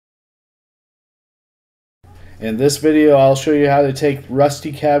In this video, I'll show you how to take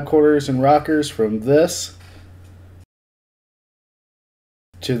rusty cab corners and rockers from this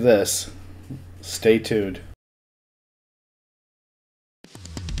to this. Stay tuned.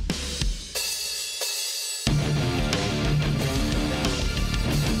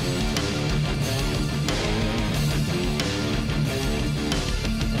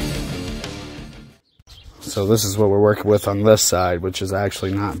 So this is what we're working with on this side, which is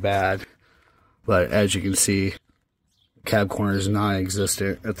actually not bad. But as you can see, cab corner is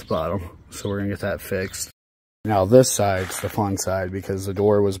non-existent at the bottom. So we're going to get that fixed. Now this side's the fun side because the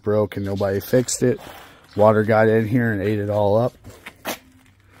door was broke and nobody fixed it. Water got in here and ate it all up.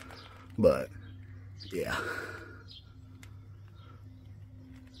 But, yeah.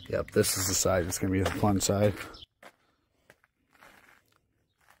 Yep, this is the side that's going to be the fun side.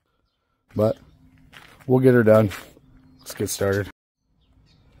 But we'll get her done. Let's get started.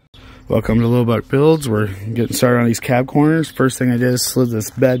 Welcome to Little Buck Builds. We're getting started on these cab corners. First thing I did is slid this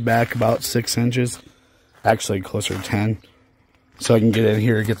bed back about 6 inches. Actually closer to 10. So I can get in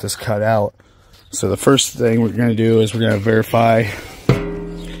here and get this cut out. So the first thing we're going to do is we're going to verify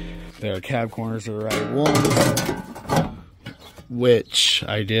that our cab corners are the right one. Which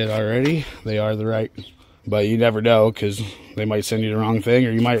I did already. They are the right. But you never know because they might send you the wrong thing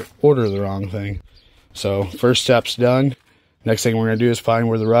or you might order the wrong thing. So first step's done. Next thing we're going to do is find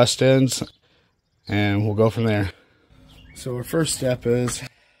where the rust ends, and we'll go from there. So our first step is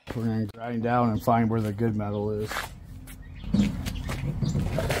we're going to grind down and find where the good metal is.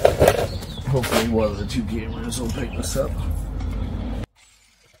 Hopefully one of the two cameras will pick this up.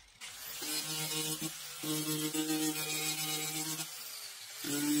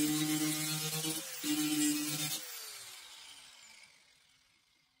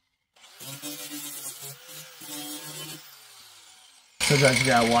 Sometimes you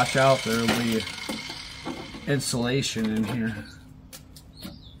gotta watch out, there'll be insulation in here.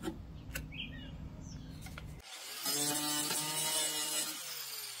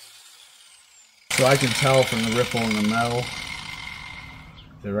 So I can tell from the ripple in the metal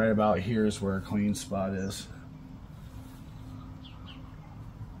that right about here is where a clean spot is.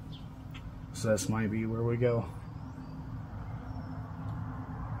 So this might be where we go.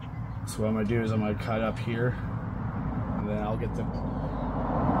 So what I'm gonna do is I'm gonna cut up here. And then I'll get the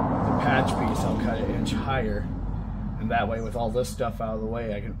patch piece, I'll cut it an inch higher, and that way with all this stuff out of the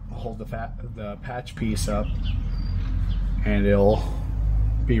way I can hold the patch piece up and it'll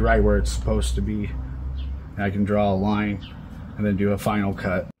be right where it's supposed to be, and I can draw a line and then do a final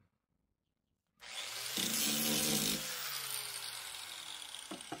cut.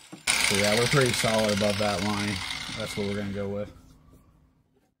 So yeah, we're pretty solid above that line. That's what we're going to go with.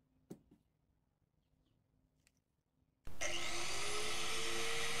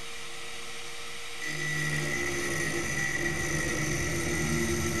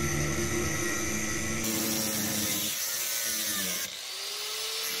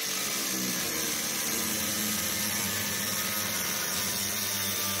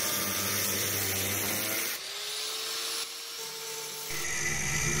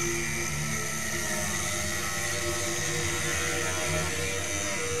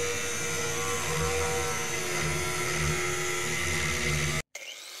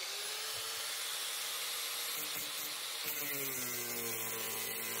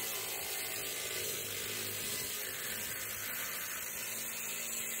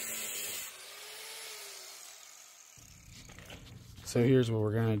 So here's what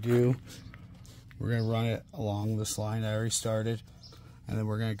we're going to do. We're going to run it along this line I already started, and then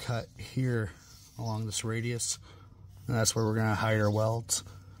we're going to cut here along this radius, and that's where we're going to hide our welds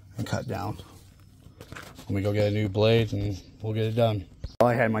and cut down. Let me go get a new blade and we'll get it done. Well,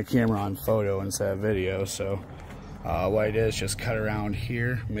 I had my camera on photo instead of video, so what I did is just cut around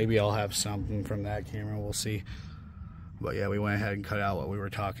here. Maybe I'll have something from that camera, we'll see. But yeah, we went ahead and cut out what we were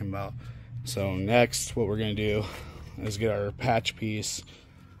talking about. So next, what we're going to do is get our patch piece,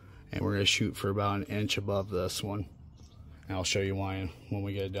 and we're going to shoot for about an inch above this one, and I'll show you why when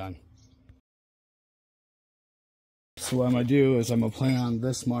we get it done. So what I'm going to do is I'm going to plan on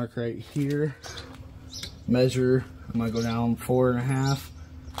this mark right here, measure, I'm going to go down 4.5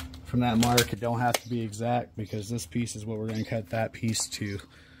 from that mark. It don't have to be exact because this piece is what we're going to cut that piece to,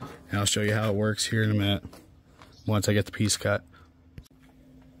 and I'll show you how it works here in a minute once I get the piece cut.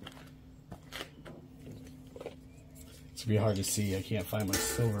 It's gonna be hard to see. I can't find my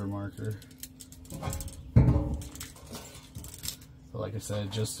silver marker. But like I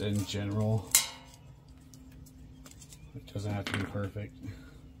said, just in general, it doesn't have to be perfect.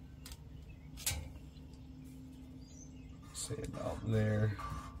 Say about there.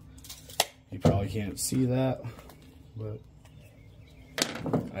 You probably can't see that, but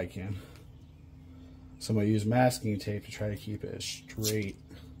I can. So I'm going to use masking tape to try to keep it as straight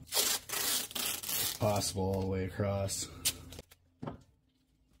as possible all the way across.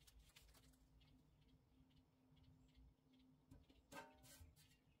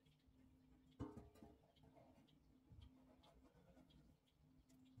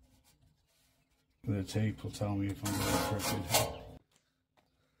 The tape will tell me if I'm going crooked.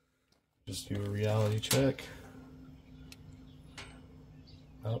 Just do a reality check.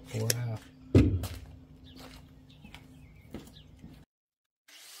 About 4.5.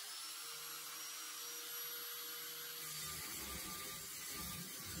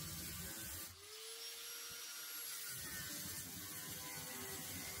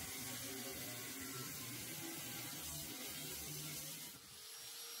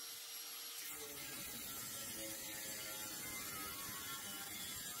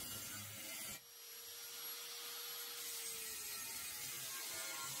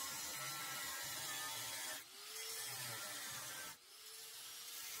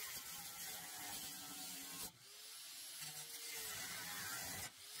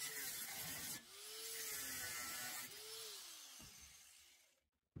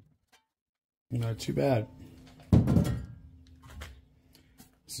 Not too bad.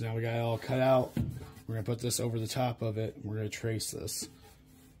 So now we got it all cut out. We're going to put this over the top of it. We're going to trace this.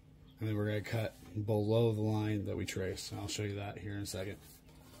 And then we're going to cut below the line that we traced. And I'll show you that here in a second.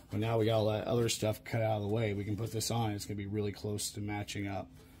 But now we got all that other stuff cut out of the way. We can put this on. It's going to be really close to matching up.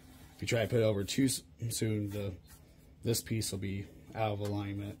 If you try to put it over too soon, this piece will be out of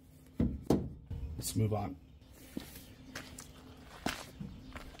alignment. Let's move on.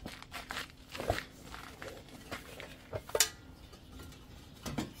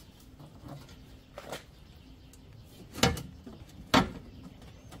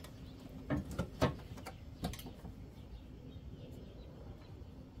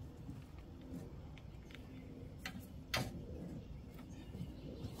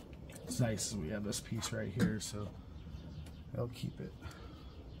 It's nice we have this piece right here, so I'll keep it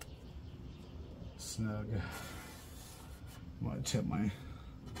snug. I'm going to tip my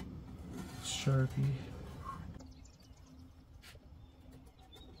Sharpie.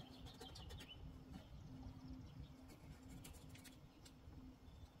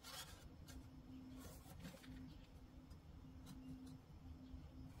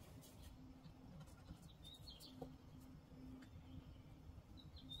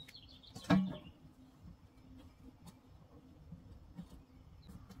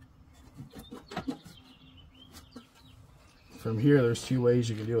 From here, there's two ways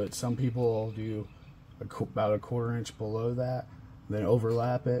you can do it. Some people will do about a 1/4 inch below that, then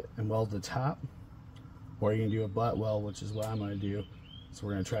overlap it and weld the top. Or you can do a butt weld, which is what I'm going to do. So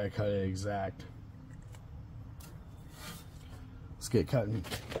we're going to try to cut it exact. Let's get cutting.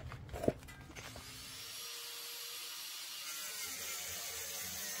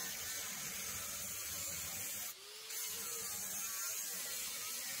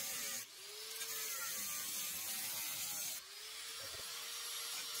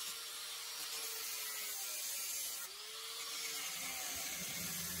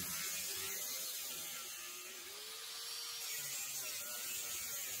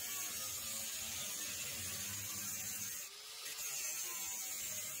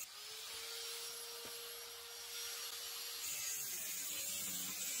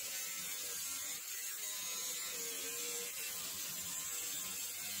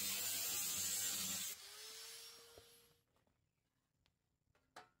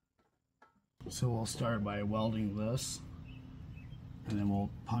 So we'll start by welding this, and then we'll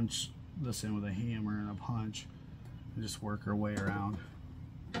punch this in with a hammer and a punch, and just work our way around.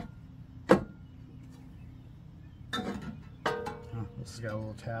 Oh, this has got a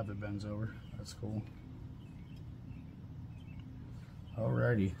little tab that bends over. That's cool.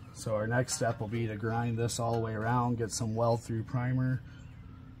 Alrighty, so our next step will be to grind this all the way around, get some weld through primer,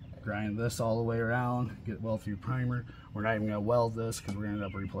 grind this all the way around, get weld through primer. We're not even going to weld this because we're going to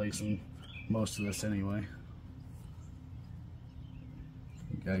end up replacing most of this anyway.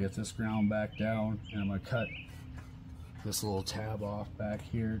 Gotta get this ground back down, and I'm gonna cut this little tab off back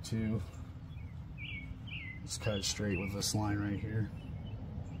here too. Just cut it straight with this line right here.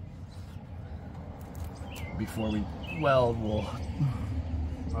 Before we weld, we'll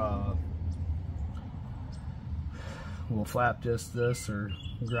flap disc this or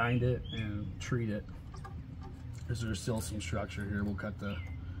grind it and treat it, because there's still some structure here. We'll cut the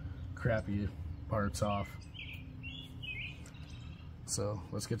crappy parts off. So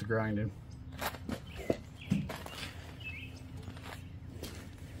let's get to grinding.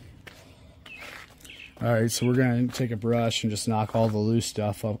 All right, so we're gonna take a brush and just knock all the loose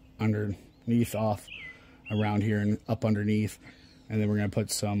stuff up underneath off around here and up underneath. And then we're gonna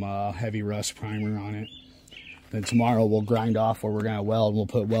put some heavy rust primer on it. Then tomorrow we'll grind off where we're gonna weld, and we'll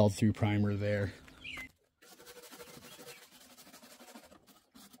put weld through primer there.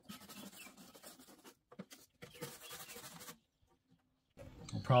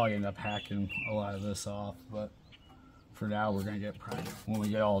 We'll probably end up hacking a lot of this off, but for now we're gonna get primer. When we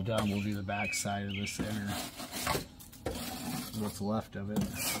get all done, we'll do the back side of this inner, what's left of it.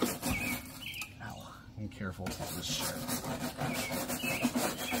 Ow, I'm careful with this shirt.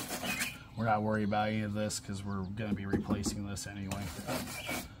 We're not worried about any of this because we're gonna be replacing this anyway.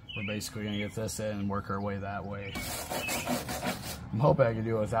 We're basically gonna get this in and work our way that way. I'm hoping I can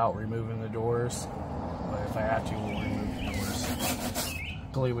do it without removing the doors, but if I have to, we'll remove the doors.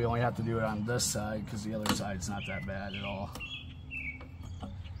 Luckily, we only have to do it on this side because the other side's not that bad at all.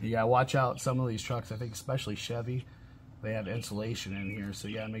 You gotta watch out some of these trucks, I think especially Chevy, they have insulation in here, so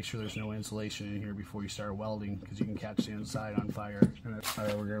you gotta make sure there's no insulation in here before you start welding because you can catch the inside on fire. All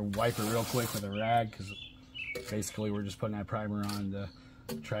right, we're gonna wipe it real quick with a rag because basically we're just putting that primer on to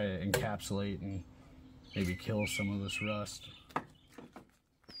try to encapsulate and maybe kill some of this rust.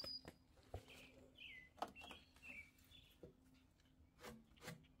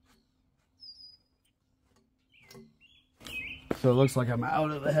 So it looks like I'm out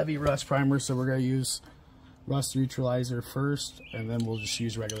of the heavy rust primer, so we're going to use rust neutralizer first, and then we'll just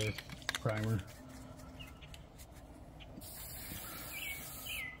use regular primer.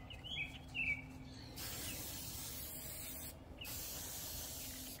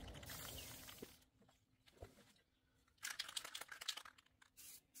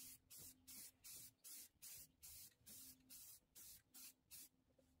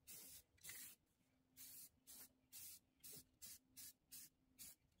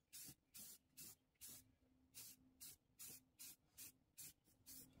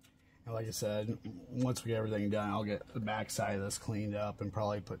 Like I said, once we get everything done, I'll get the back side of this cleaned up and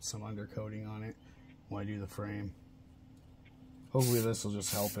probably put some undercoating on it when I do the frame. Hopefully this will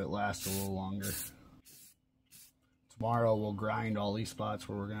just help it last a little longer. Tomorrow we'll grind all these spots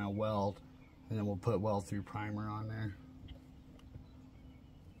where we're going to weld, and then we'll put weld through primer on there.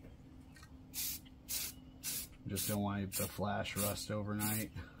 Just don't want it to flash rust overnight.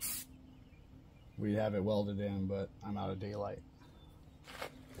 We'd have it welded in, but I'm out of daylight.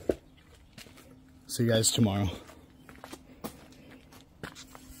 See you guys tomorrow.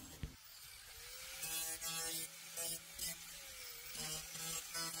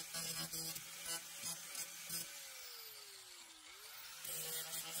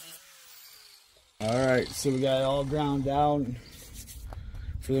 Alright, so we got it all ground down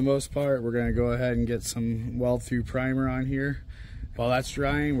for the most part. We're going to go ahead and get some weld through primer on here. While that's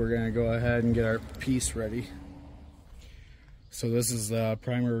drying, we're going to go ahead and get our piece ready. So this is the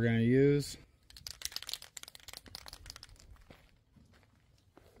primer we're going to use.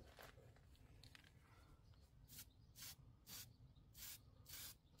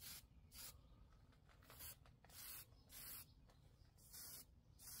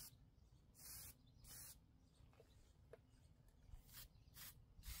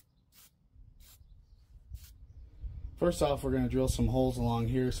 First off, we're going to drill some holes along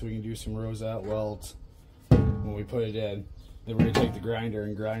here so we can do some rosette welds when we put it in. Then we're going to take the grinder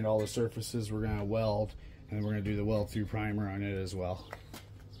and grind all the surfaces we're going to weld, and then we're going to do the weld through primer on it as well.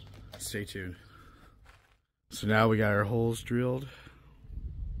 Stay tuned. So now we got our holes drilled.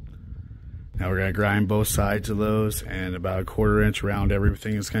 Now we're going to grind both sides of those, and about 1/4 inch around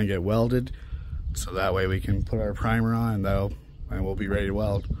everything is going to get welded. So that way we can put our primer on, and we'll be ready to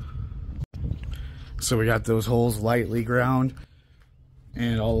weld. So we got those holes lightly ground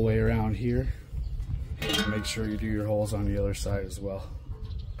and all the way around here. Make sure you do your holes on the other side as well.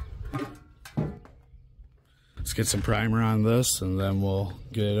 Let's get some primer on this and then we'll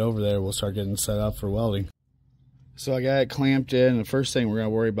get it over there. We'll start getting set up for welding. So I got it clamped in. The first thing we're going to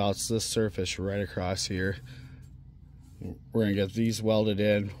worry about is this surface right across here. We're going to get these welded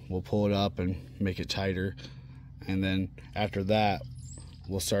in. We'll pull it up and make it tighter. And then after that,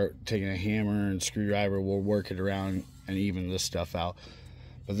 we'll start taking a hammer and screwdriver. We'll work it around and even this stuff out.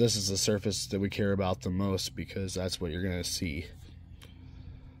 But this is the surface that we care about the most because that's what you're going to see.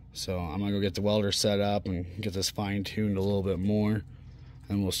 So I'm going to go get the welder set up and get this fine-tuned a little bit more,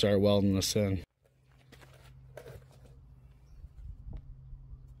 and we'll start welding this in.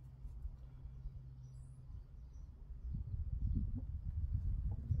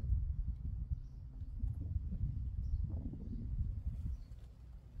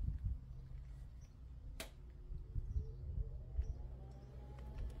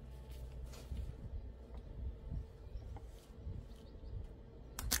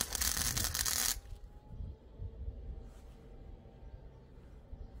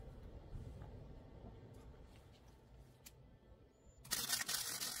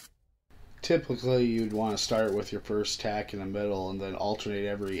 Typically you'd want to start with your first tack in the middle and then alternate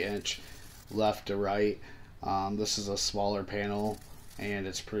every inch left to right. This is a smaller panel and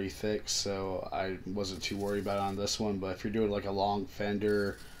it's pretty thick, so I wasn't too worried about it on this one. But if you're doing like a long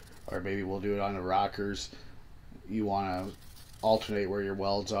fender, or maybe we'll do it on the rockers, you want to alternate where your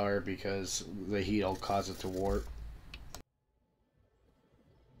welds are because the heat will cause it to warp.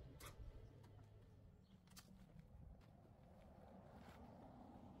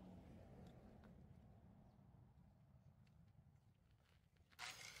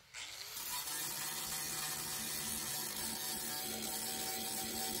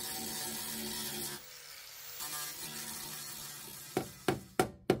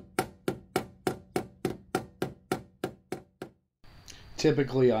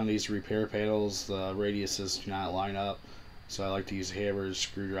 Typically on these repair panels, the radiuses do not line up, so I like to use hammers,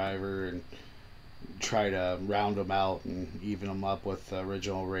 screwdriver, and try to round them out and even them up with the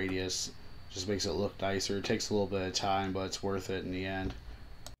original radius. Just makes it look nicer. It takes a little bit of time, but it's worth it in the end.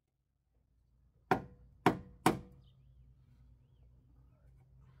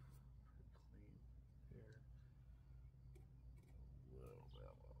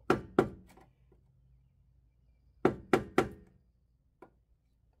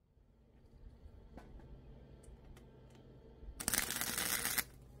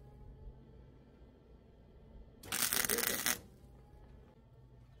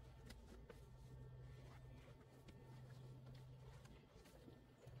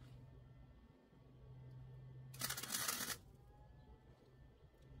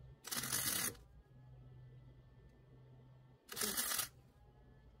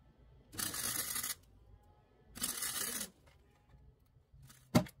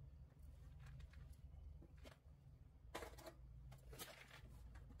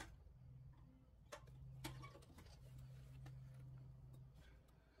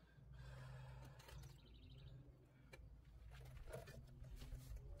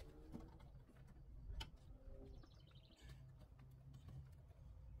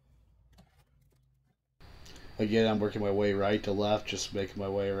 Again, I'm working my way right to left, just making my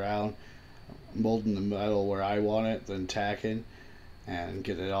way around, molding the metal where I want it, then tacking, and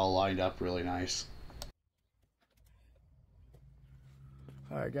getting it all lined up really nice.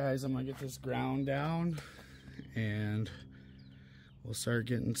 Alright guys, I'm going to get this ground down, and we'll start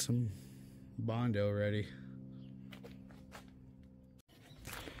getting some Bondo ready.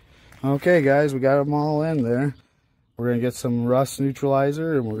 Okay guys, we got them all in there. We're going to get some rust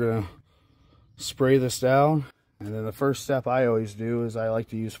neutralizer, and we're going to spray this down. And then the first step I always do is I like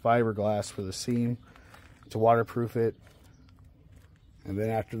to use fiberglass for the seam to waterproof it. And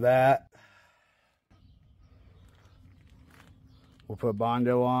then after that, we'll put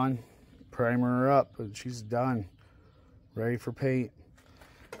Bondo on, primer her up, and she's done, ready for paint.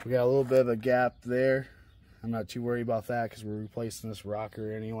 We got a little bit of a gap there. I'm not too worried about that because we're replacing this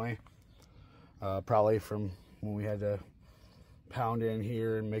rocker anyway. Probably from when we had to pound in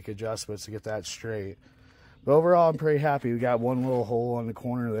here and make adjustments to get that straight. But overall, I'm pretty happy. We got one little hole on the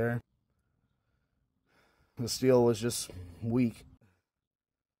corner there. The steel was just weak.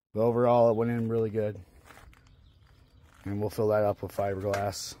 But overall, it went in really good. And we'll fill that up with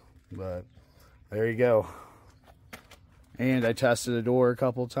fiberglass. But there you go. And I tested the door a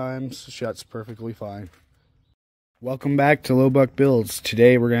couple times. Shuts perfectly fine. Welcome back to Low Buck Builds.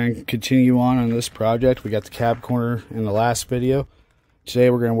 Today we're going to continue on this project. We got the cab corner in the last video.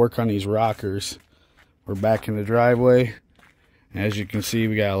 Today we're going to work on these rockers. We're back in the driveway. As you can see,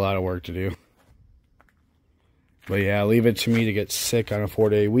 we got a lot of work to do. But yeah, leave it to me to get sick on a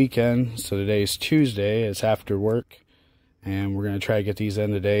 4-day weekend. So today's Tuesday. It's after work. And we're going to try to get these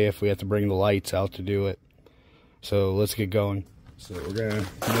in today if we have to bring the lights out to do it. So let's get going. So we're going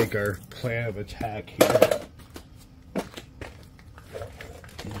to make our plan of attack here.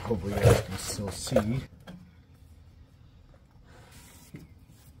 Hopefully you guys can still see.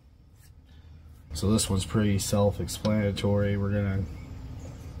 So this one's pretty self-explanatory. We're gonna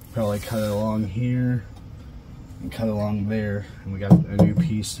probably cut it along here and cut along there, and we got a new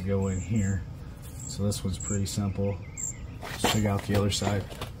piece to go in here. So this one's pretty simple. Let's check out the other side.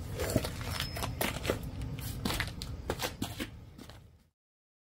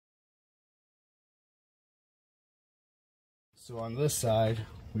 So on this side,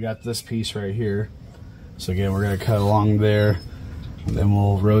 we got this piece right here. So again, we're gonna cut along there. And then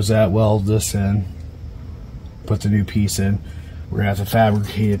we'll rosette weld this in, put the new piece in. We're gonna have to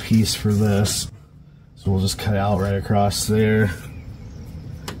fabricate a piece for this. So we'll just cut out right across there.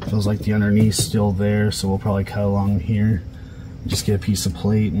 Feels like the underneath's still there, so we'll probably cut along here. Just get a piece of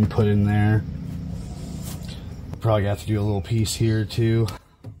plate and put in there. Probably have to do a little piece here too.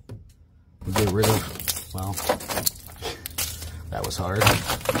 We'll get rid of, well, that was hard.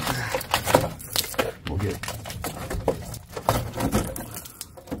 We'll get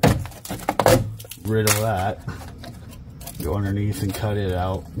rid of that. Go underneath and cut it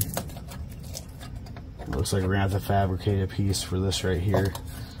out. It looks like we're gonna have to fabricate a piece for this right here.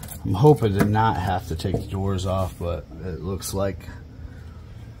 I'm hoping to not have to take the doors off, but it looks like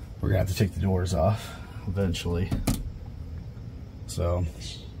we're gonna have to take the doors off eventually. So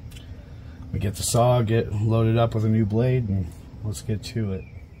we get the saw, get loaded up with a new blade, and let's get to it.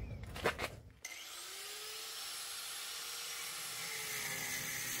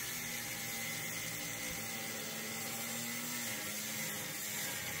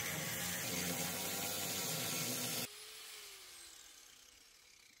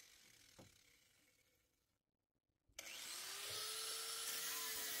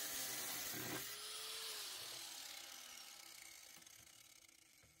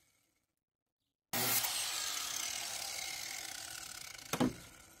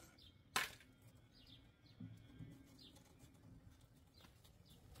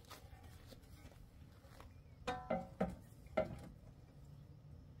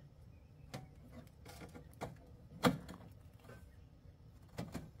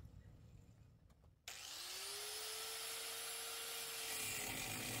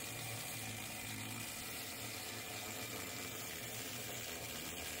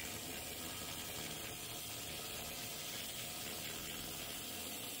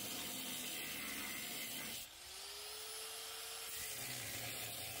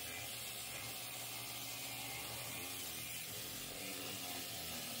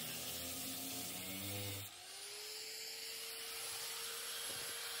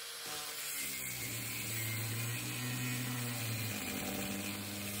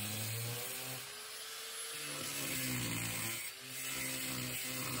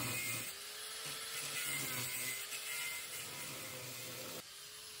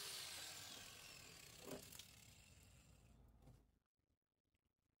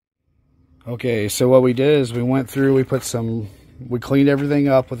 Okay, so what we did is we went through, we cleaned everything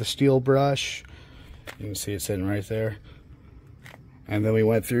up with a steel brush. You can see it sitting right there. And then we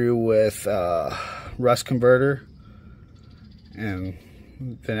went through with rust converter. And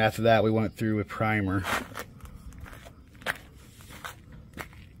then after that we went through with primer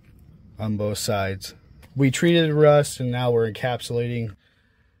on both sides. We treated rust and now we're encapsulating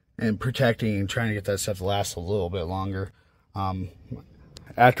and protecting and trying to get that stuff to last a little bit longer.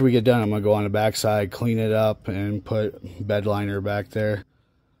 After we get done, I'm going to go on the back side, clean it up, and put bed liner back there.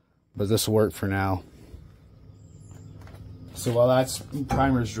 But this will work for now. So while that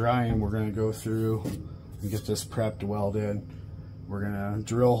primer's drying, we're going to go through and get this prepped to weld in. We're going to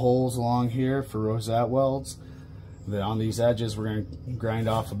drill holes along here for rosette welds. Then on these edges, we're going to grind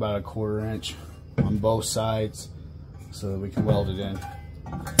off about 1/4 inch on both sides so that we can weld it in.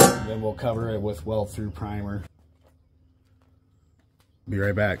 And then we'll cover it with weld-through primer. Be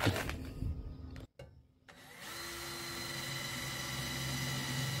right back.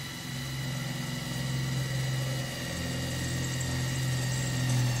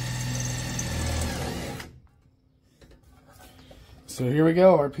 So here we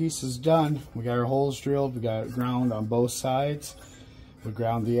go, our piece is done. We got our holes drilled, we got it ground on both sides. We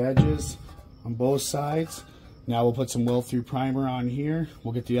ground the edges on both sides. Now we'll put some weld-through primer on here.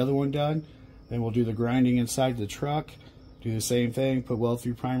 We'll get the other one done. Then we'll do the grinding inside the truck. Do the same thing, put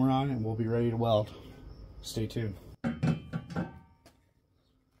weld-through primer on, and we'll be ready to weld. Stay tuned.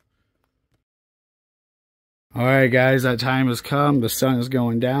 Alright guys, that time has come. The sun is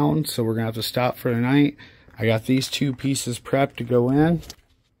going down, so we're going to have to stop for the night. I got these 2 pieces prepped to go in.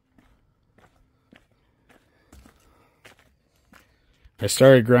 I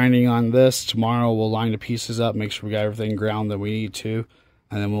started grinding on this. Tomorrow we'll line the pieces up, make sure we got everything ground that we need to,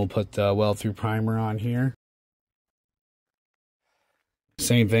 and then we'll put the weld-through primer on here.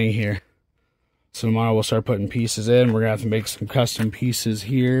 Same thing here. So tomorrow we'll start putting pieces in. We're going to have to make some custom pieces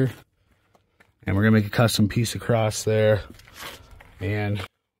here. And we're going to make a custom piece across there. And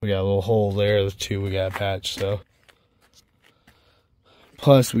we got a little hole there, the 2 we got to patch. So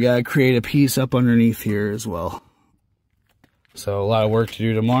plus we got to create a piece up underneath here as well. So a lot of work to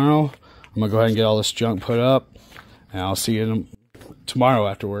do tomorrow. I'm going to go ahead and get all this junk put up. And I'll see you tomorrow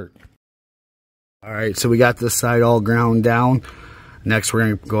after work. Alright, so we got this side all ground down. Next, we're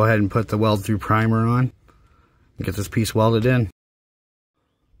going to go ahead and put the weld-through primer on and get this piece welded in.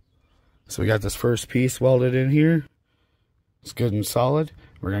 So we got this first piece welded in here. It's good and solid.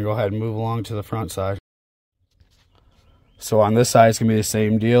 We're going to go ahead and move along to the front side. So on this side, it's going to be the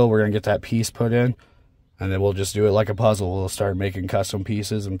same deal. We're going to get that piece put in, and then we'll just do it like a puzzle. We'll start making custom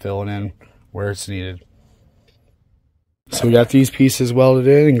pieces and filling in where it's needed. So we got these pieces welded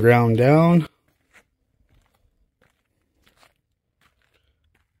in and ground down.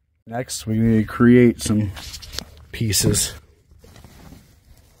 Next, we need to create some pieces.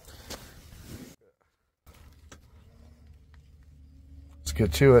 Let's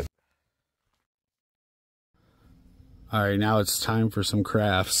get to it. Alright, now it's time for some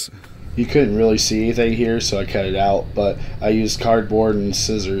crafts. You couldn't really see anything here, so I cut it out, but I used cardboard and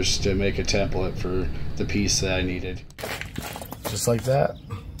scissors to make a template for the piece that I needed. Just like that,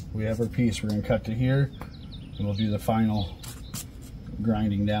 we have our piece. We're going to cut to here, and we'll do the final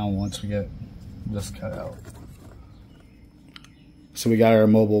grinding down once we get this cut out. So we got our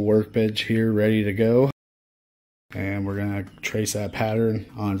mobile workbench here ready to go, and we're going to trace that pattern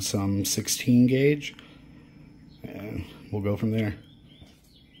on some 16 gauge, and we'll go from there.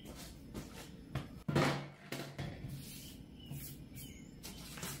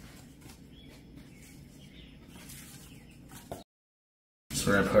 So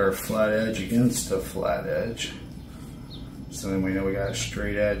we're going to put our flat edge against the flat edge. So then we know we got a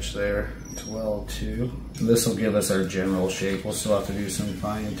straight edge there to weld to. This will give us our general shape. We'll still have to do some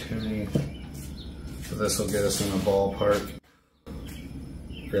fine tuning, but this will get us in the ballpark.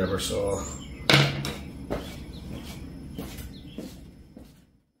 Grab our saw.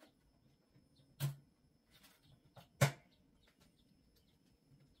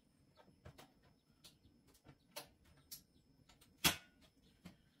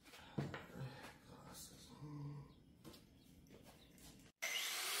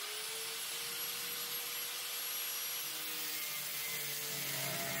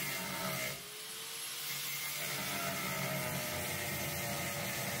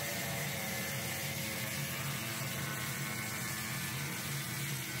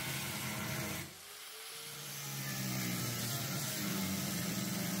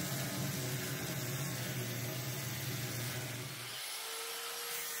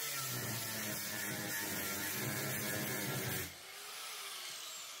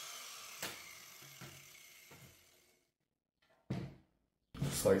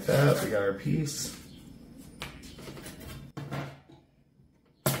 Just like that, we got our piece.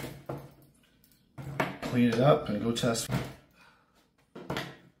 Clean it up and go test.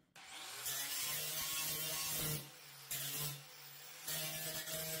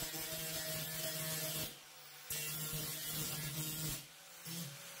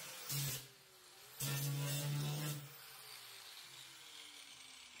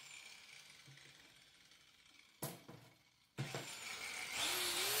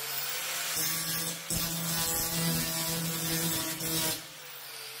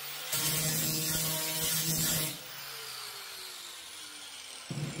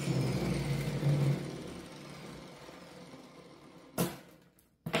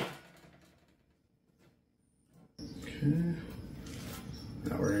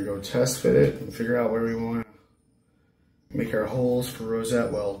 Now we're going to go test fit it and figure out where we want to make our holes for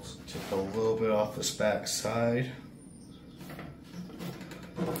rosette welds. Take a little bit off this back side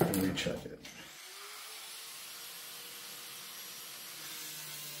and recheck it.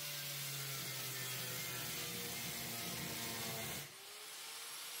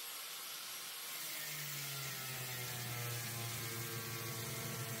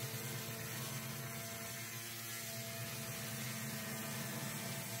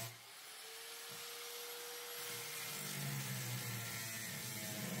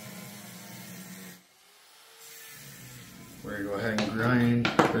 We're going to go ahead and grind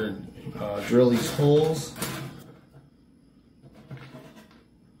or drill these holes.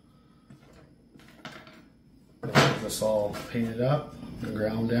 Get this all painted up and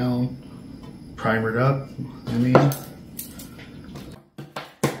ground down, primered up, I mean.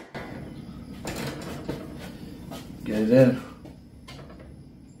 Get it in.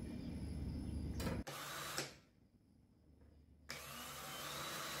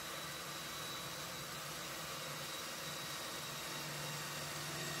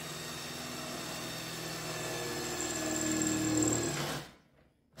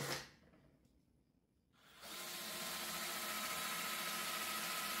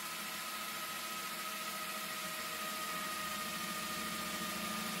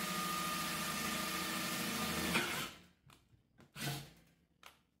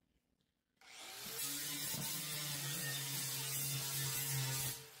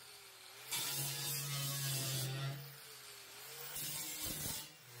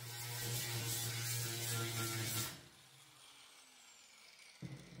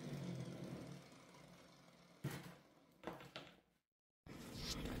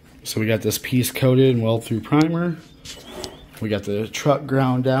 So we got this piece coated and weld through primer. We got the truck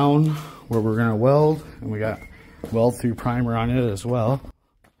ground down where we're gonna weld, and we got weld through primer on it as well.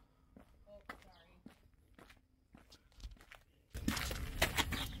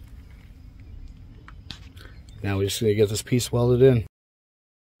 Now we just need to get this piece welded in.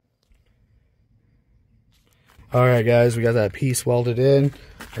 Alright guys, we got that piece welded in.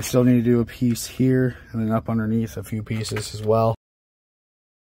 I still need to do a piece here and then up underneath a few pieces as well.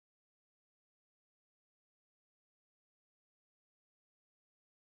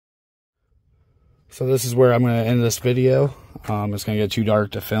 So this is where I'm going to end this video. It's going to get too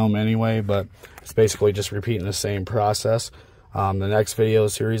dark to film anyway, but it's basically just repeating the same process. The next video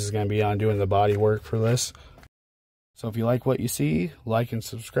series is going to be on doing the body work for this. So if you like what you see, like and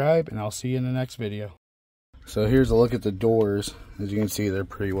subscribe, and I'll see you in the next video. So here's a look at the doors. As you can see, they're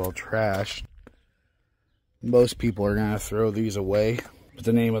pretty well trashed. Most people are going to throw these away. But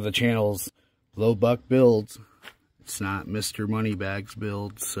the name of the channel is Low Buck Builds. It's not Mr. Moneybags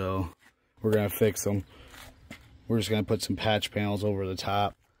Builds, so we're going to fix them. We're just going to put some patch panels over the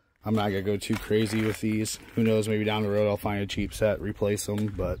top. I'm not going to go too crazy with these. Who knows, maybe down the road I'll find a cheap set, replace them.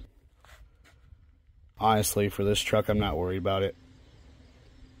 But honestly, for this truck, I'm not worried about it.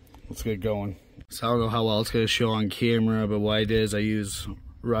 Let's get going. So I don't know how well it's going to show on camera, but what I did is I used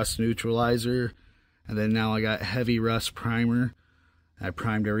rust neutralizer. And then now I got heavy rust primer. I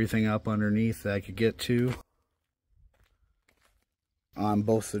primed everything up underneath that I could get to on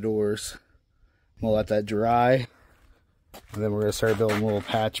both the doors. We'll let that dry, and then we're going to start building little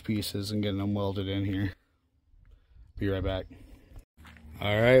patch pieces and getting them welded in here. Be right back.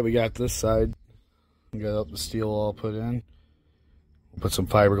 Alright, we got this side. We got the steel all put in. We'll put some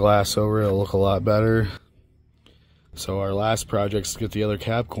fiberglass over it. It'll look a lot better. So our last project is to get the other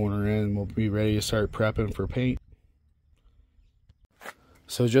cab corner in, and we'll be ready to start prepping for paint.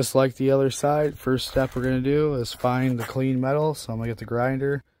 So just like the other side, first step we're going to do is find the clean metal. So I'm going to get the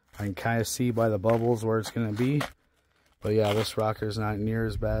grinder. I can kind of see by the bubbles where it's going to be. But yeah, this rocker is not near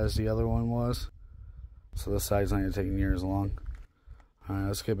as bad as the other one was. So this side's not going to take near as long. Alright,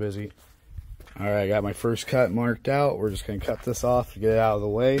 let's get busy. Alright, I got my first cut marked out. We're just going to cut this off to get it out of the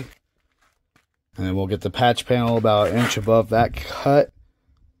way. And then we'll get the patch panel about an inch above that cut.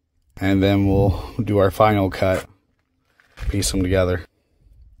 And then we'll do our final cut. Piece them together.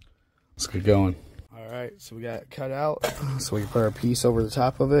 Let's get going. Alright, so we got it cut out. So we can put our piece over the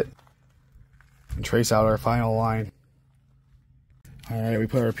top of it. And trace out our final line. Alright, we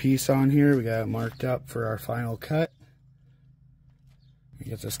put our piece on here. We got it marked up for our final cut. We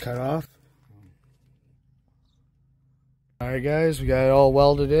get this cut off. Alright guys, we got it all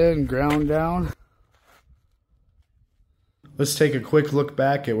welded in and ground down. Let's take a quick look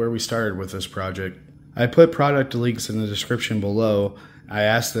back at where we started with this project. I put product links in the description below. I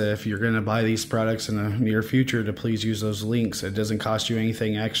asked that if you're going to buy these products in the near future to please use those links. It doesn't cost you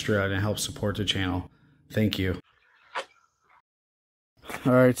anything extra and it helps support the channel. Thank you.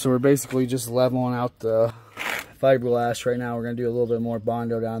 Alright, so we're basically just leveling out the fiberglass right now. We're going to do a little bit more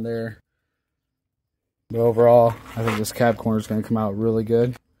Bondo down there. But overall, I think this cab corner is going to come out really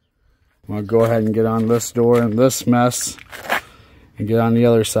good. I'm going to go ahead and get on this door and this mess and get on the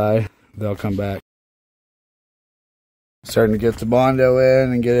other side. They'll come back. Starting to get the Bondo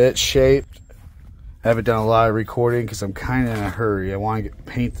in and get it shaped. I haven't done a lot of recording because I'm kind of in a hurry. I want to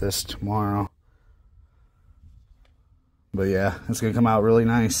paint this tomorrow. But yeah, it's going to come out really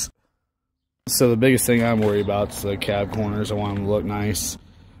nice. So the biggest thing I'm worried about is the cab corners. I want them to look nice.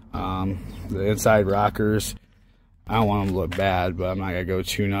 The inside rockers, I don't want them to look bad, but I'm not going to go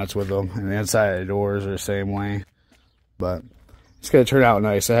too nuts with them. And the inside of the doors are the same way. But it's going to turn out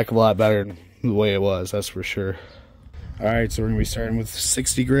nice. A heck of a lot better than the way it was, that's for sure. Alright, so we're going to be starting with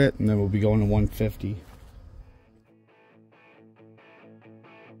 60 grit, and then we'll be going to 150.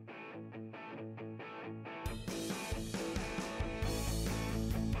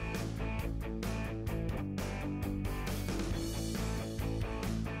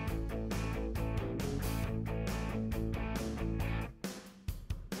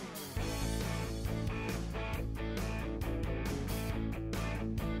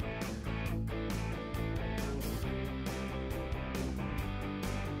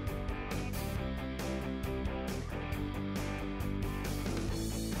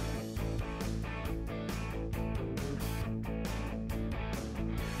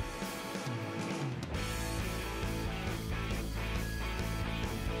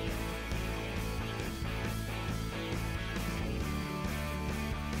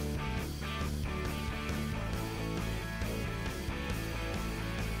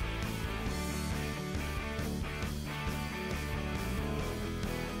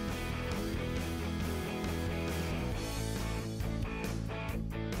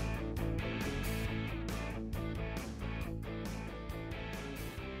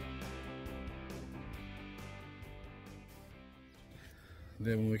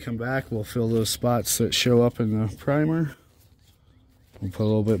 Then when we come back, we'll fill those spots that show up in the primer. We'll put a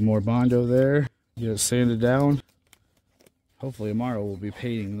little bit more Bondo there, get it sanded down. Hopefully tomorrow we'll be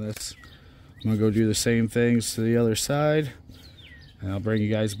painting this. I'm going to go do the same things to the other side, and I'll bring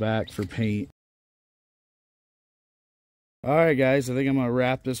you guys back for paint. Alright guys, I think I'm going to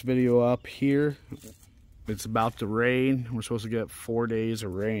wrap this video up here. It's about to rain. We're supposed to get 4 days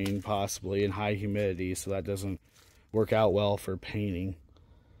of rain, possibly, and high humidity, so that doesn't work out well for painting.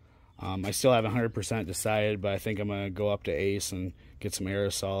 I still haven't 100% decided, but I think I'm going to go up to Ace and get some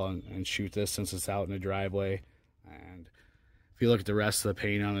aerosol and shoot this since it's out in the driveway. And if you look at the rest of the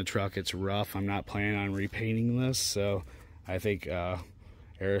paint on the truck, it's rough. I'm not planning on repainting this, so I think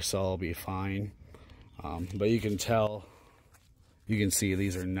aerosol will be fine. But you can tell, you can see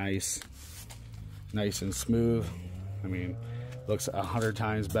these are nice and smooth. I mean, looks 100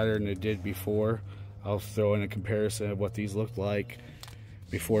 times better than it did before. I'll throw in a comparison of what these looked like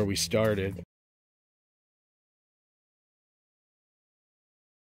before we started.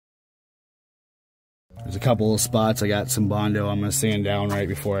 There's a couple of spots I got some Bondo I'm going to sand down right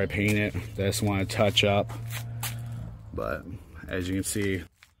before I paint it that I just want to touch up. But as you can see,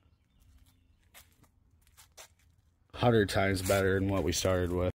 100 times better than what we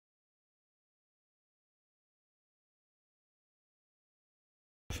started with.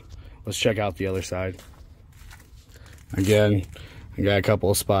 Let's check out the other side. Again, I got a couple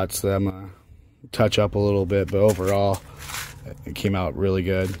of spots that I'm going to touch up a little bit, but overall, it came out really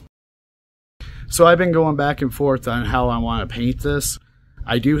good. So I've been going back and forth on how I want to paint this.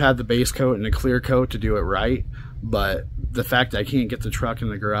 I do have the base coat and the clear coat to do it right, but the fact that I can't get the truck in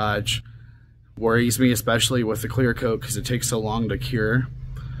the garage worries me, especially with the clear coat, because it takes so long to cure.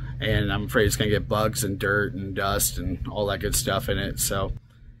 And I'm afraid it's going to get bugs and dirt and dust and all that good stuff in it. So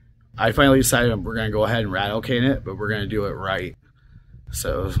I finally decided we're going to go ahead and rattle can it, but we're going to do it right.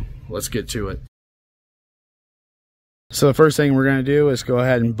 So let's get to it. So the first thing we're going to do is go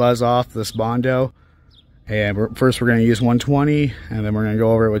ahead and buzz off this Bondo. And first we're going to use 120, and then we're going to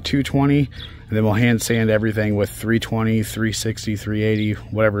go over it with 220, and then we'll hand sand everything with 320, 360, 380,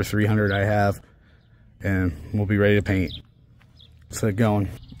 whatever 300 I have, and we'll be ready to paint. Let's get going.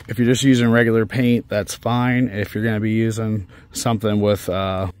 If you're just using regular paint, that's fine. If you're going to be using something with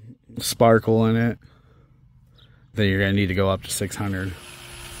sparkle in it, then you're going to need to go up to 600.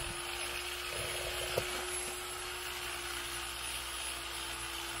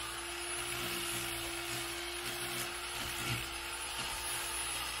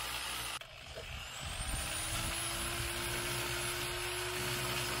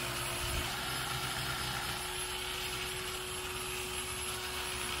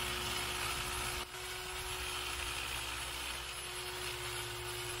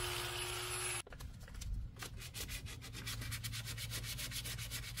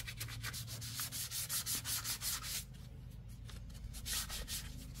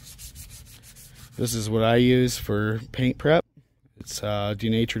 This is what I use for paint prep. It's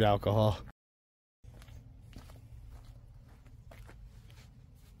denatured alcohol.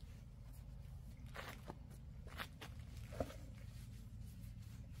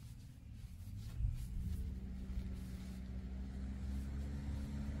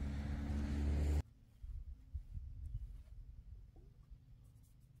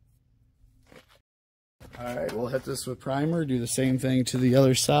 Alright, we'll hit this with primer, do the same thing to the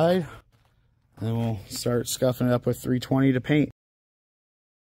other side. And then we'll start scuffing it up with 320 to paint.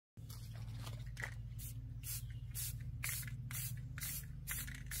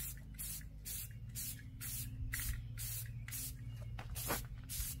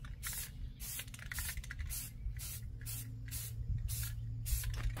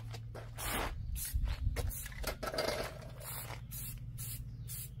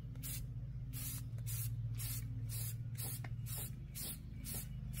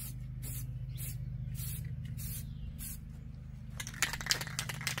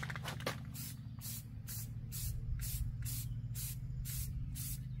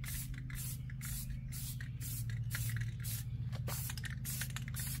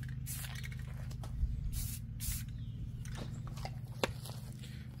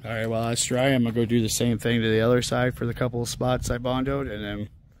 Alright, while that's dry, I'm going to go do the same thing to the other side for the couple of spots I bondoed, and then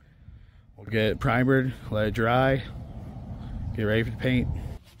we'll get it primered, let it dry, get ready for the paint.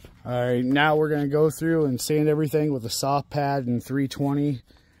 Alright, now we're going to go through and sand everything with a soft pad and 320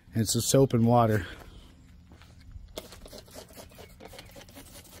 and some soap and water.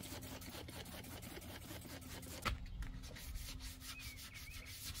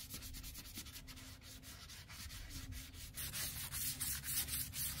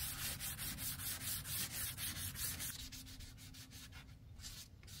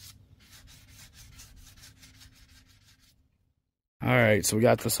 Alright, so we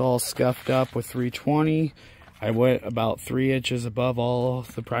got this all scuffed up with 320. I went about 3 inches above all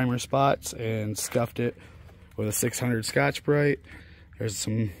the primer spots and scuffed it with a 600 Scotch-Brite. There's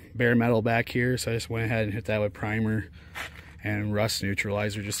some bare metal back here, so I just went ahead and hit that with primer and rust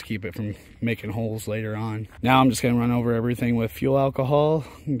neutralizer just to keep it from making holes later on. Now I'm just going to run over everything with fuel alcohol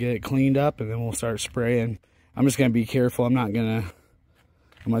and get it cleaned up, and then we'll start spraying. I'm just going to be careful. I'm going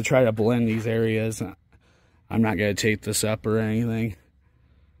to try to blend these areas. I'm not going to tape this up or anything.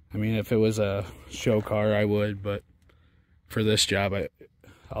 I mean, if it was a show car, I would, but for this job,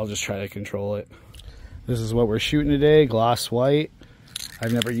 I'll just try to control it. This is what we're shooting today, gloss white.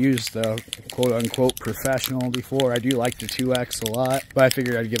 I've never used the quote-unquote professional before. I do like the 2X a lot, but I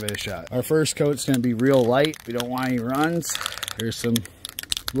figured I'd give it a shot. Our first coat's going to be real light. We don't want any runs. There's a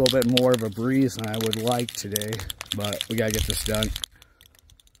little bit more of a breeze than I would like today, but we got to get this done.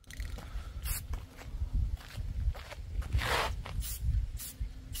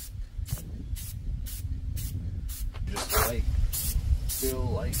 Just light, real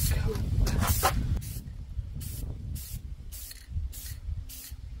light coat.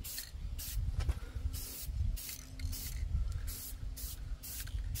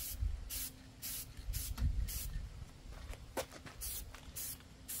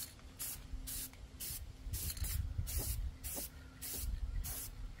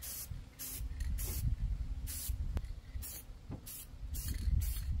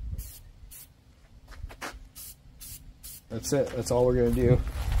 That's it. That's all we're going to do.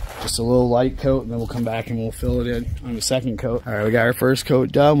 Just a little light coat, and then we'll come back and we'll fill it in on the second coat. All right, we got our first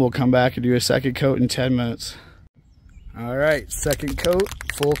coat done. We'll come back and do a second coat in 10 minutes. All right, second coat,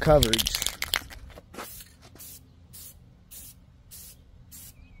 full coverage.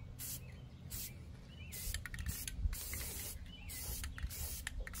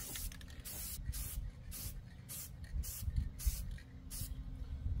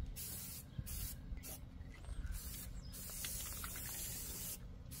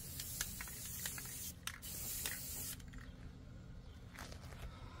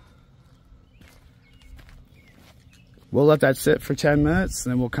 We'll let that sit for 10 minutes,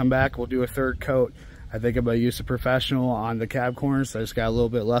 and then we'll come back. We'll do a third coat. I think I'm going to use the professional on the cab corners. So I just got a little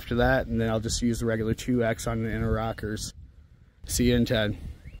bit left of that, and then I'll just use the regular 2X on the inner rockers. See you in 10.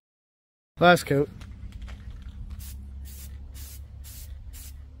 Last coat.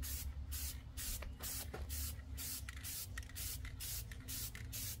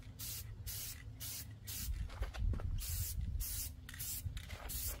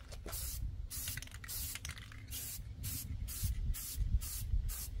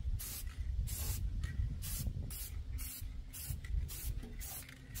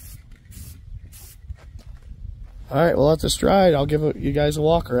 All right, we'll let this dry. I'll give you guys a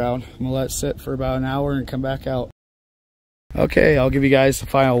walk around. I'm gonna let it sit for about an hour and come back out. Okay, I'll give you guys the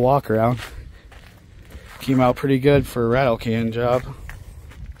final walk around. Came out pretty good for a rattle can job.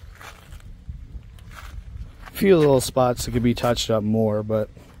 A few little spots that could be touched up more, but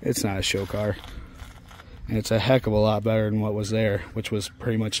it's not a show car. And it's a heck of a lot better than what was there, which was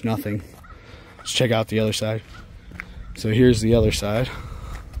pretty much nothing. Let's check out the other side. So here's the other side.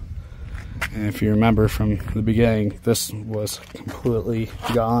 And if you remember from the beginning, this was completely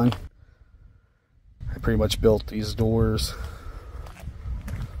gone. I pretty much built these doors.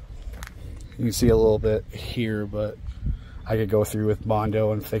 You can see a little bit here, but I could go through with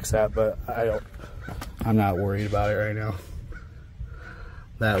Bondo and fix that, but I'm not worried about it right now.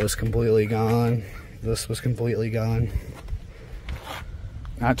 That was completely gone. This was completely gone.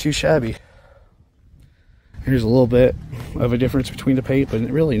 Not too shabby. Here's a little bit of a difference between the paint, but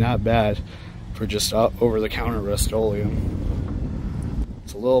really not bad for just over-the-counter Rust-Oleum.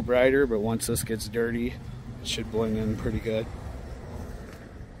 It's a little brighter, but once this gets dirty, it should blend in pretty good.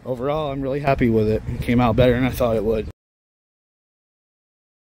 Overall, I'm really happy with it. It came out better than I thought it would.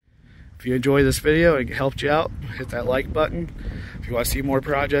 If you enjoyed this video and it helped you out, hit that like button. If you want to see more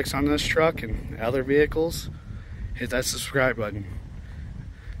projects on this truck and other vehicles, hit that subscribe button.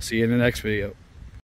 See you in the next video.